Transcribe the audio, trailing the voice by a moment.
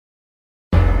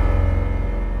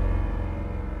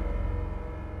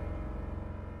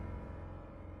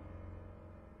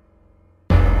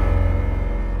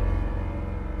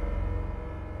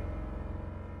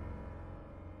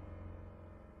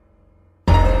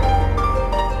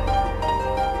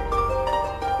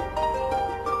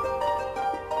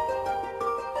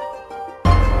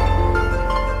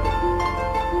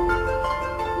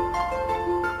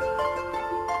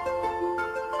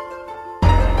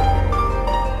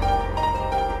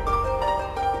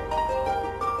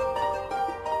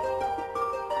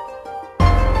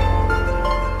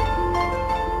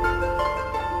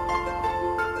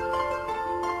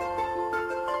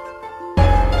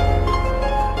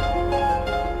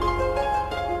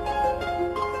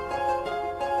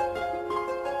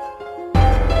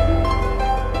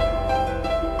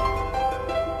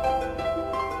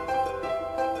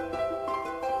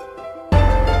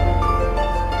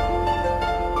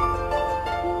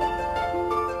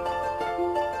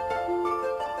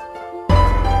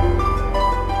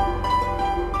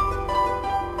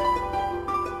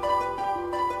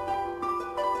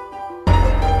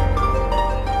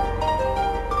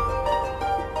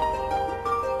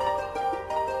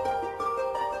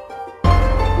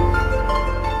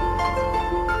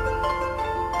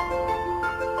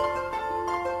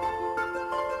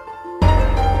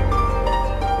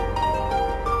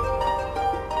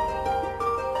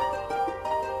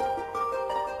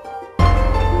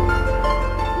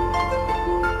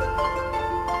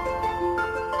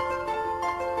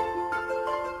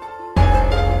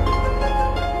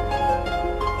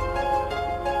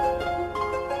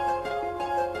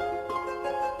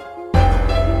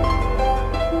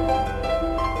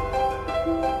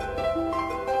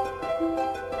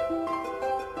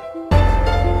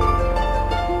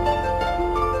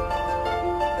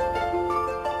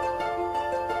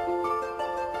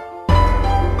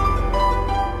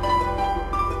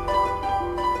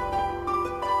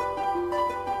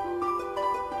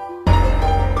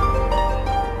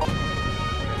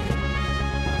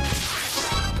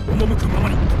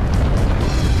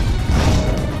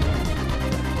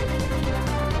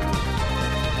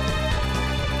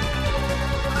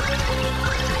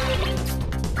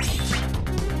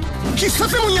必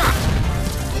殺もんや。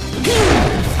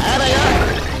あらや。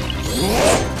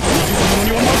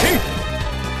には負けん。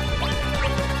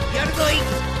やるぞい。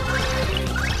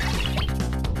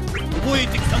覚え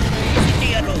てきたものを見せ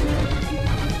てやろう。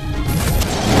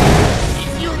意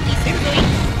地を見せるぞい。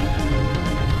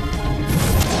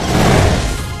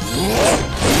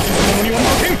には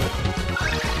負け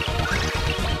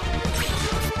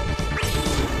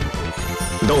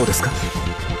ん。どうですか。ど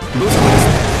うしたのです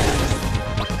か。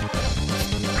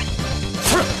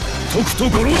とくと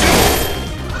ご老中。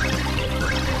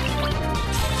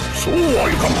そうは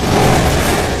いかん。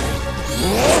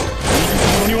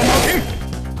には負けん。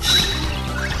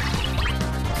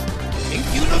研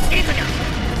究の成果じゃ。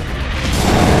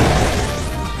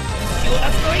気を出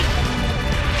すぞい。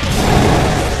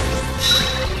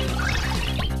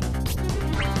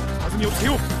弾みをつけ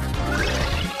よう。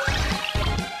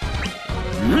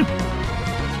うん。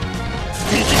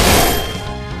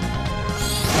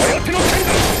早手の剣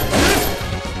だ。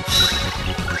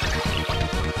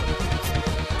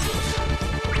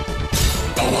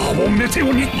パワーをメテ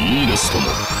オに。いいですとも。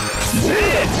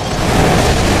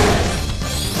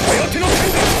早手の剣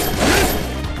だ。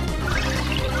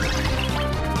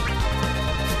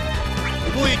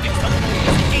覚えてきたものを見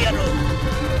せてやろう。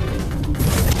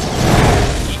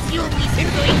意地を見せる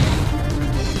ぞい。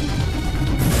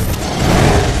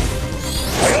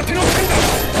早手の剣だ。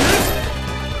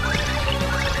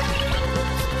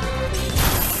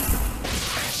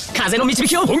風の導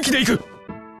きを本気で行く。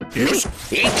よし、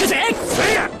行くぜ。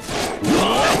せや。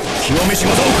極めし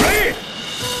技を食らえ。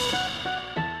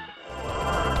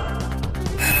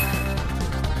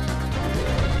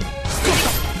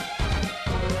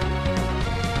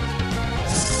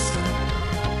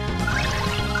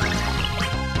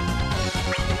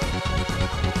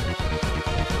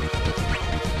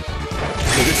こ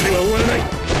れでは終わらない。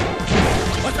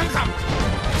まさか。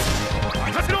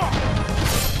任せろ。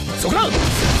そこだ。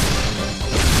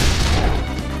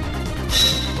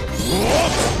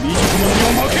未熟者には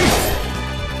負けん。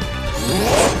未熟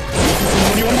者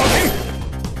には負けん。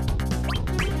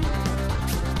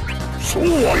そう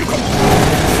はいかん。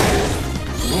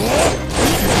未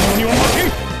熟者には負けん。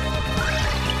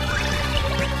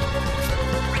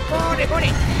これこれ。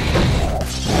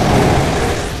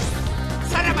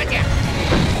さらばじゃ。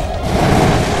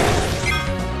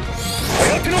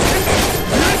早手の剣だ。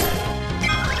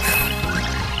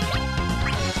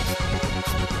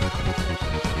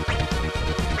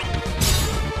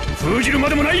封じるま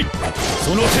でもない。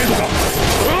その程度か。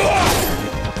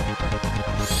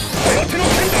早手の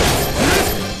剣だ。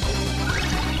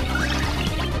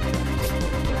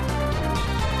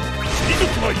退く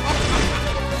まい。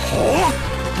はあ。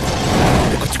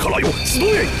力よ集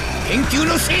え。研究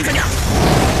の成果じゃ。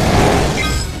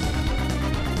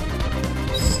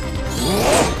未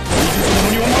熟者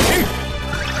には負けん。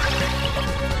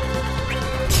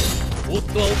おっ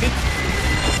とはおけん。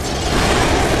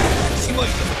しまい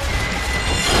だ。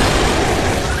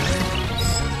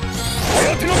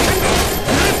早手の剣だ。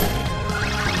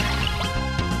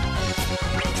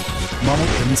守っ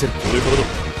てみせる。これからだ。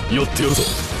寄ってやるぞ。行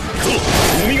くぞ。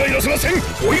海がいらせません。追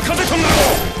い風となろ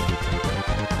う。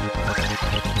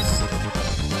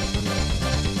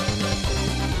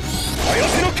早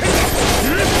手の剣だ。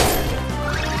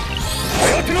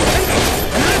早手の剣だ。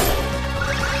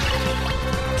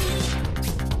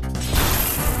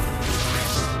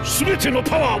すべての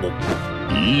パワーも。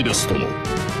いいですとも。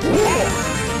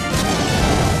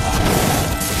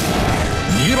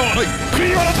逃げ場はない。食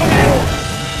い物と見よう。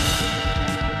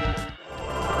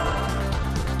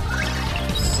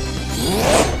未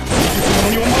熟者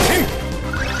には負けん。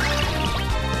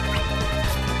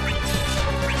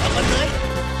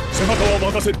背中は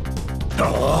任せる。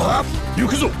行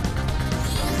くぞ。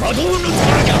魔導の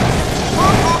力じゃ。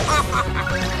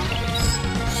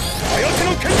早手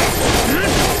の剣だ。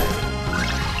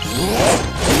未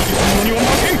熟者には負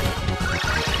けん。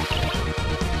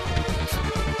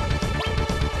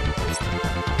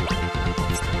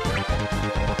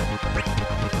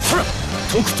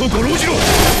とくとご老じろ。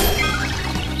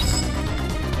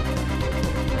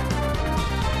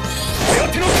早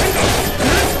手の剣だ。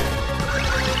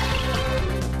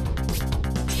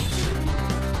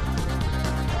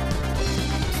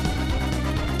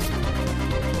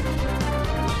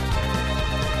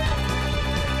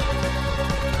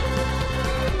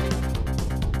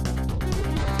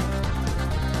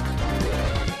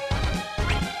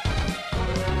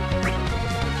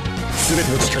すべ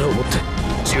ての力を持って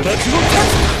呪縛を断つ。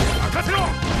任せろ。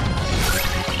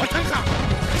おいたんか。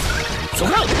そ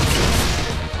こだ。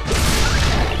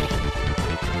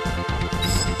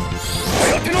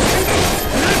早手の剣だ。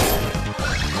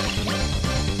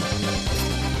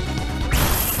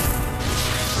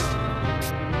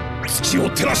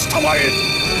ては下前へ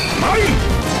参る。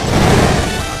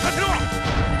任せろ。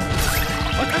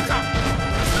当たるか。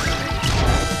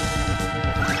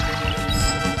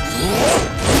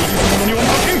者には負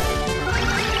けん。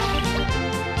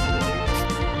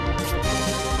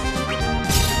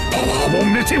パワーも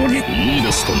メテオにいい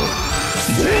ですとも。任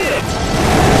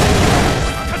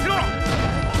せろ。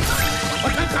当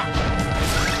たるか。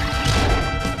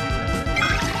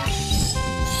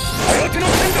相手の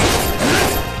剣だ。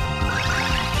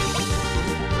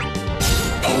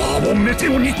パワーもメテ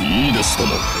オにいいですと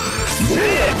も。任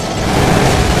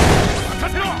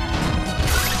せろ。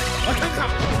当たるか。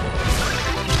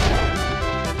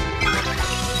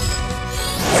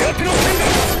相手の剣だ。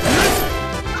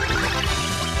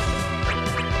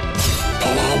パ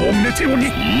ワーもメテオにい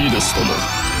いですとも。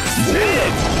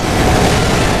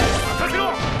任せろ。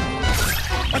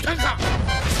当たるか。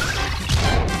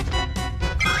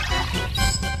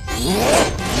逃げ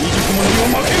込む者には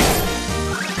負けん。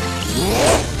逃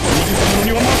げ込む者に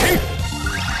は負けん。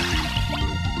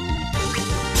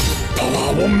パワ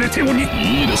ーもメテオにい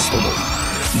いですとも。任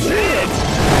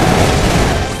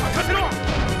せろ。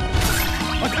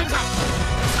当たるか。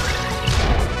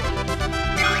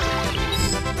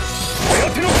相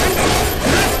手の剣だ。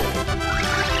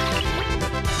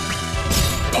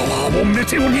パワーもメ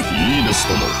テオにいいです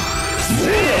とも。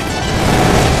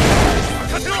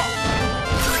任せろ。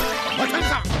当たるか。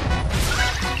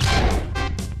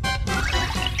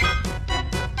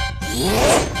逃げ込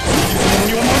む者に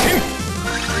は負け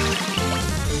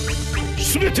ん。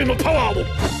すべてのパワーを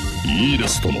いいで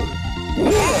すとも。逃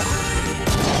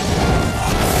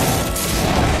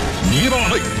げ場は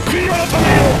ない。悔い改め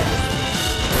よ。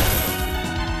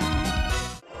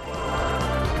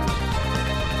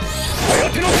相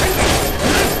手の剣だ。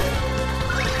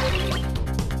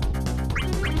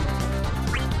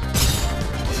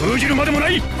封じるまでもな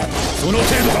い。その程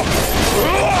度か。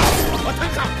当たる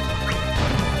か。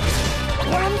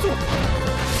終わらんぞ。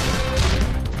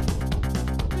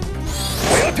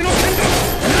相手の剣だ。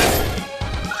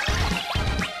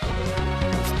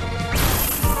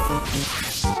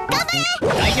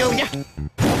大丈夫じゃ。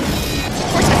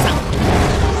星田さん、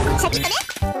先行くね。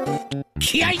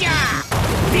気合いじゃ。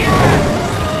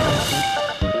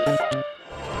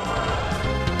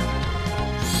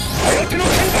相手の剣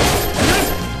だ。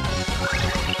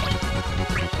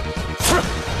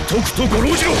とくとご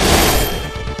老じろ。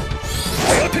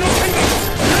相手の剣だ。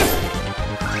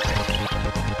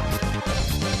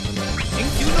研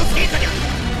究の成果じゃ。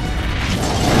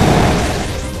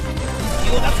気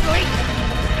を出すのい。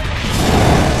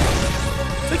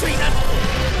ちょいちょいな。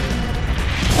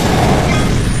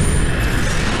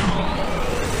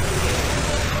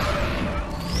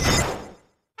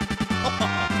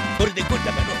これでゴリ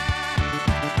ラだろ。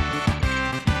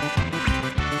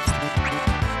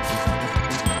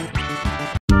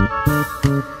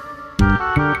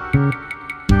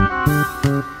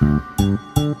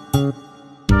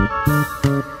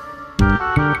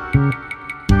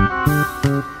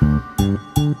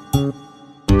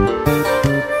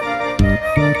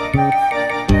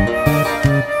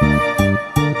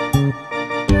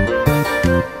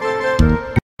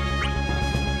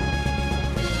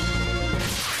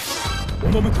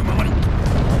赴くままに。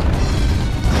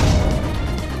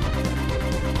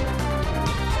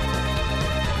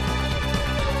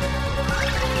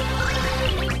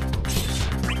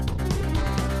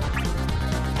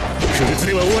区別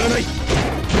では終わらない。終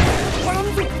わらん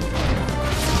ぞ。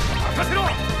任せろ。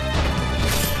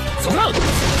そこだ。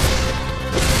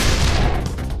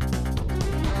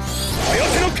相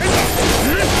手の剣だ。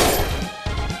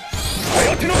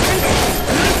相手の剣だ。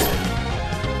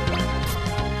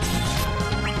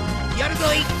やるぞ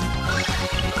い。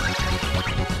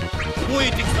覚え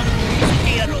てきたのを見せ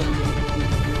てやろう。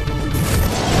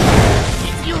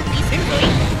実を見せるぞい。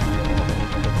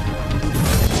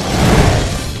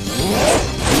逃げ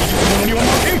込む者には負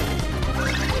けん。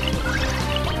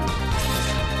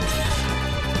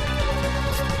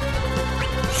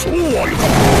そうはいか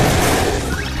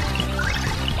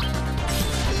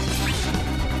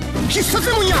ん。必殺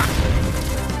もんや。あ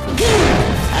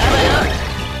ばよ。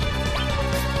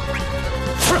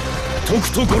とく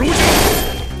とご老じろ。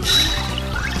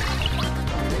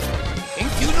研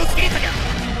究の成果じゃ。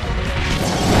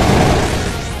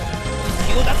気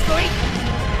を出すぞい。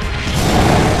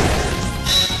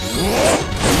逃げ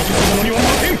込む者には負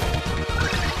けん。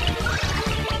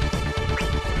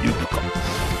ゆくか。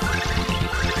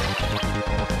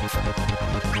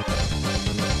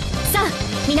さあ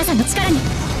皆さんの力に。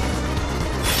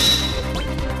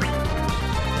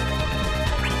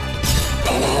パ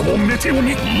ワーもメテオ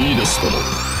にいいですとも。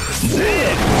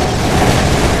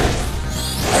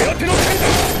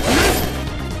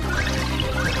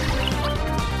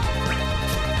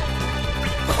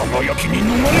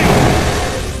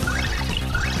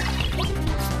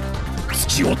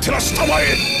ってらしたま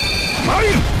え。参る。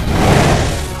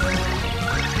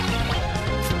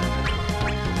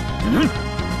未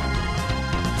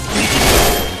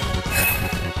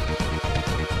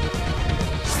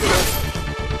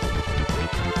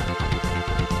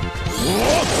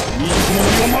熟者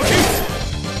には負けん。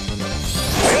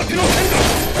早手の剣だ。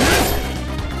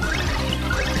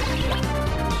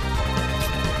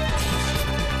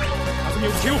弾みを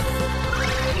つけよう。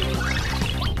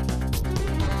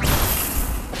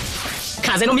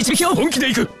風の導きを本気で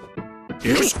行く。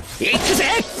よし行くぜ。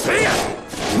せいや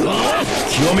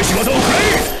極めし技を食らえ。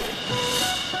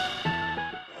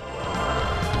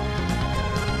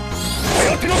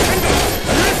早手の剣だ。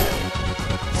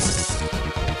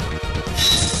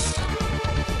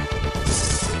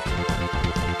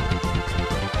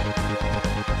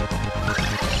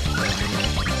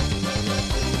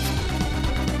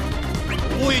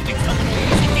覚えてきたものを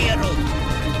見せてやろう。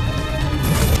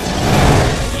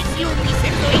意地を見せ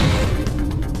るといい。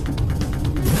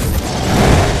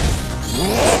未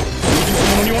熟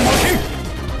者には負けん。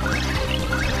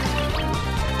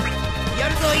や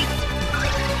るぞい。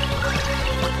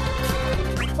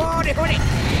ほれほれ。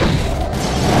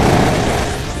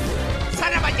さ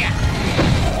らばじゃ。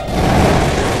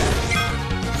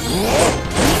未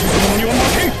熟者には負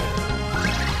けん。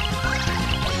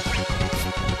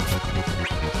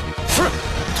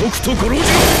とくとご老中。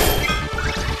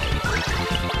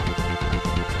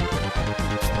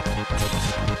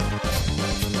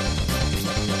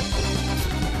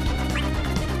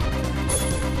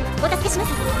お助けします。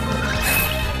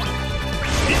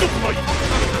いとくまい。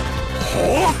は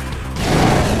あ、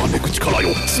甘め口からよ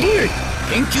集え。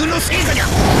研究の成果じゃ。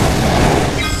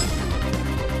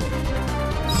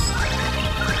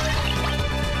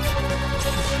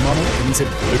守ってみせ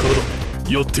る。これからだ。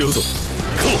やってやるぞ。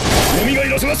おみがい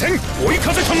らせません。追い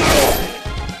風となろう。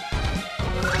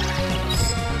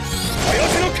早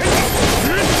手の剣だ。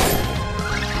未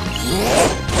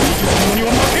熟者には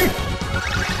負けん。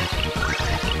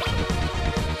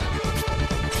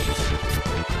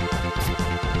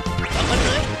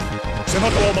背中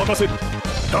は任せる。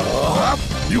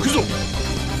行くぞ。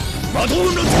魔導の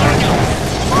力じゃ。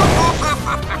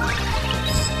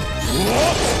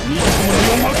未熟者に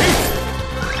は負けん。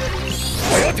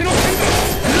早手の剣だ。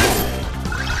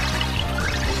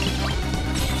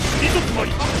いとくまい。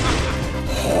は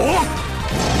あ、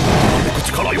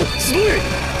口からよ集え。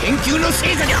研究の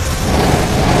成果じゃ。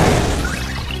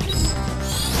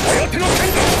早手の剣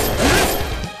だ。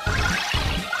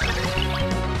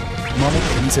守って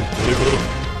みせる。これからだ。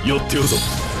やってやるぞ。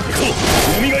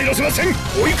おみがいらせません。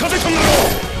追い風となろう。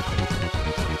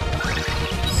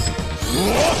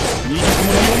未熟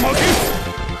者には負けん。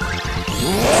未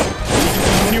熟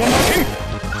者には負けん。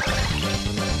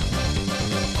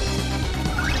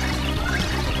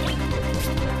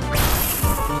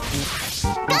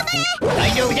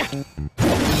大丈夫じゃ。お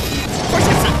しゃ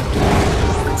さん。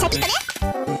シャキッとね。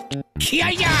気合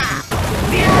いじゃ。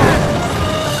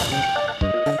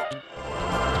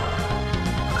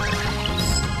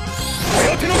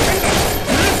早手の剣だ。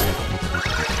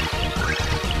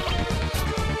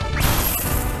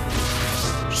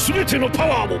すべてのパ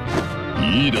ワーを。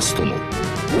いいですとも。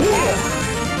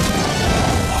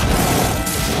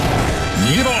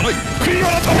逃げ場はない。悔い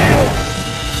改めよう。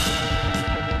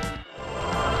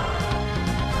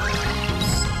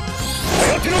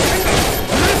早手の剣だ。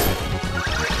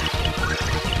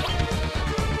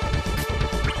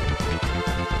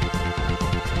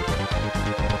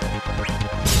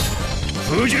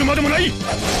封じるまでもない。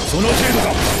その程度か。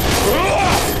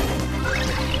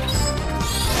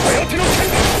早手の剣だ。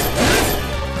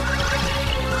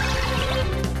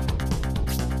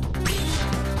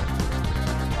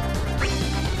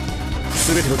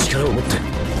全ての力を持って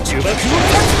呪縛を断つ。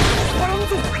笑う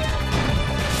ぞ。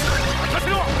任せ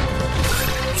ろ。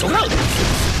そこだ。未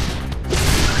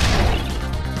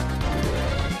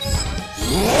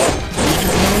熟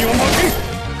者には負けん。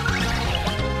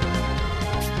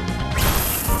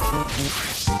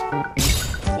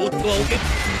おっとはおけ。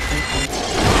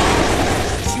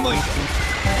しまい。や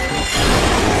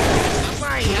ば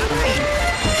いやばい。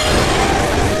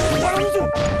笑うぞ。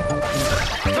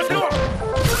任せろ。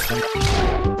未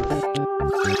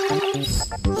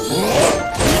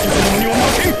熟者には負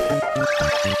けん。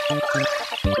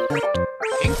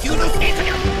研究の成果じ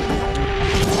ゃ。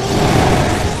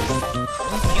本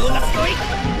気を出すといい。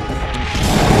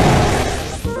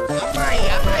やばいや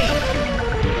ばい。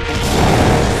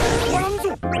笑うぞ。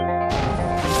任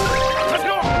せ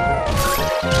ろ。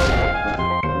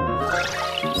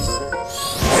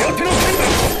早手の剣だ。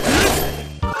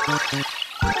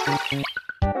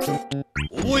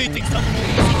覚えてきた。さんも見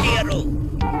せてやろう。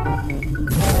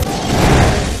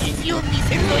意地を見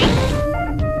せるのいい。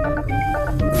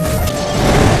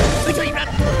不女になっ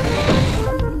た。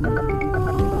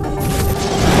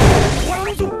終わら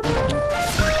んぞ。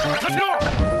任せろ。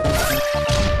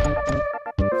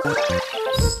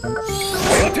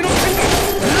手の剣だ。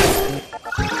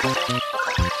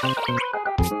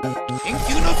研究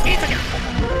の成果じゃ。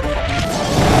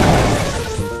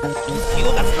気を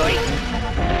出すのいい。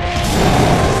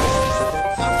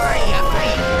やばいやばい。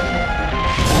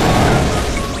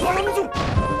終わらんぞ。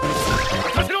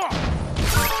任せろ。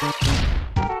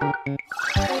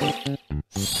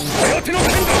手の剣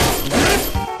だ。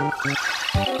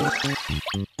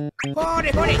ほ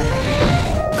れほれ。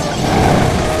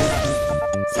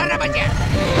さらばじゃ。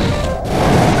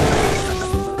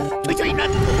不女になっ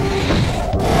た。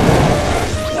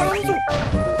終わらんぞ。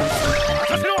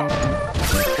任せろ。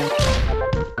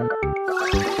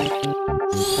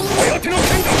手の剣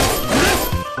だ。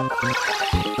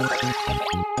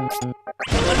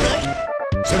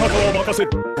背中は任せる。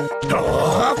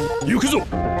行くぞ。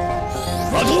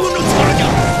魔導の力じゃ。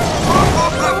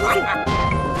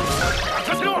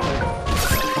任せろ。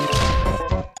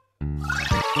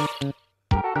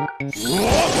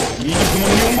逃げく者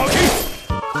には負けん。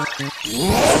逃げ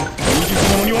く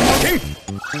者には負けん。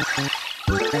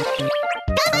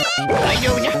大丈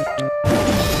夫じゃ。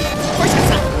おいしかっ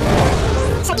た。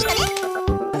先がね。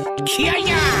気合いや。